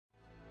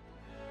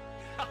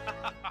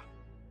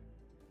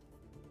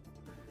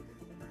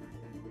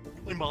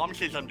My mom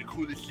says I'm the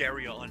coolest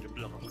area on the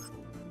block.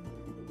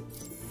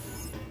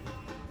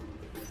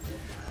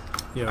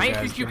 I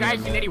introduced you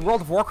guys in any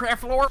World of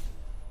Warcraft lore?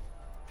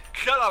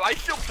 Shut up, I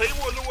still play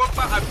World of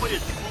Warcraft. I play a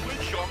druid,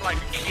 so I'm like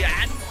a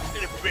cat,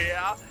 and a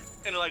bear,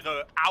 and like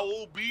an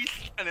owl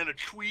beast, and then a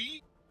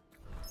tree.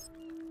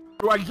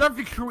 Oh, I love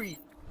the tree.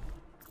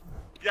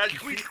 Yeah, the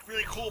tree's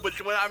really cool, but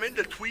when I'm in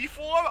the tree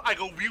form, I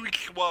go really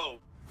slow.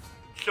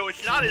 So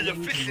it's not as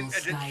efficient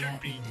as it should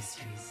be.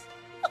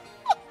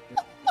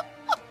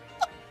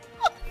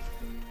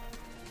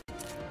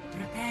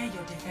 Prepare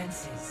your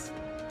defenses.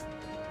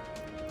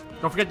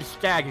 Don't forget the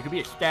stag, it could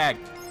be a stag.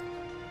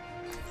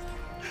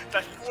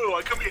 That's true,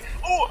 I could be.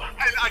 Oh,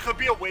 and I could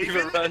be a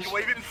Waven, and the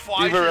Waven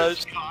flies in the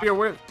sky.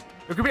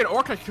 It could be an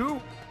Orca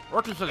too.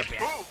 Orcas are the best.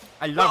 True.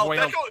 I love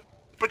whales.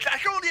 But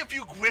that's only if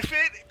you griff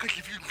it, because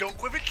if you don't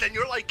griff it, then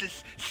you're like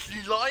this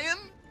sea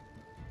lion.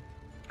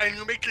 And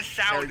you make the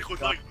sound, it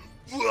goes like,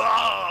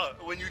 "Wah!"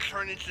 when you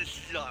turn into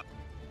sea lion.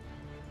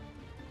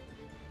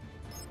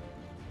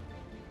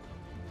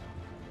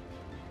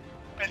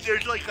 And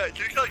there's like a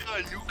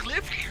new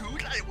glyph too,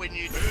 like when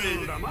you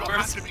don't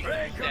have to be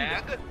a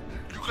stag.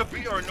 You could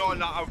be, or no,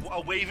 not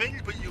a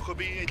Waven, but you could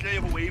be, instead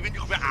of a Waven, you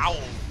could be an owl.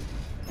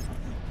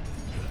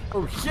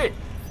 Oh shit!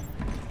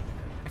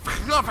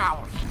 I love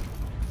owls!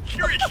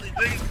 Seriously,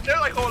 they're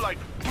like all like,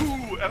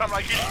 boo, and I'm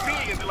like, it's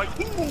me, and they're like,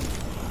 boo!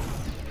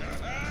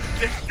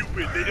 They're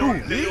stupid, they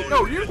don't,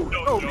 No, you!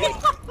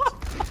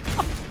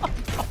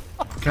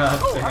 God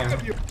damn.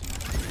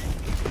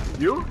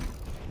 You?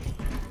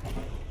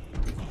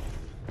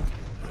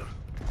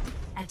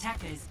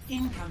 Attackers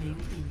incoming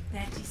in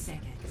 30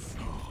 seconds.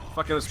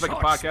 Fucking let's make a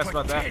podcast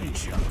about that.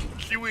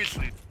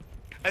 Seriously.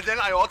 And then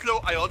I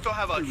also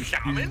have a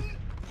shaman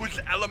who's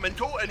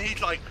elemental, and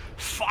he's like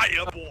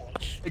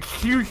fireballs.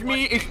 Excuse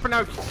me, it's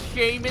pronounced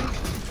shaman.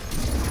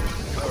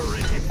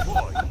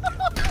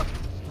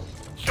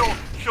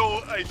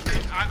 So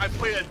I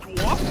play a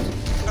dwarf,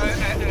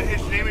 and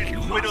his name is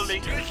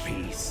Quiddlingus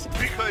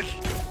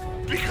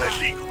because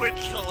he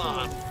quits a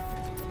lot.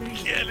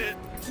 Get it?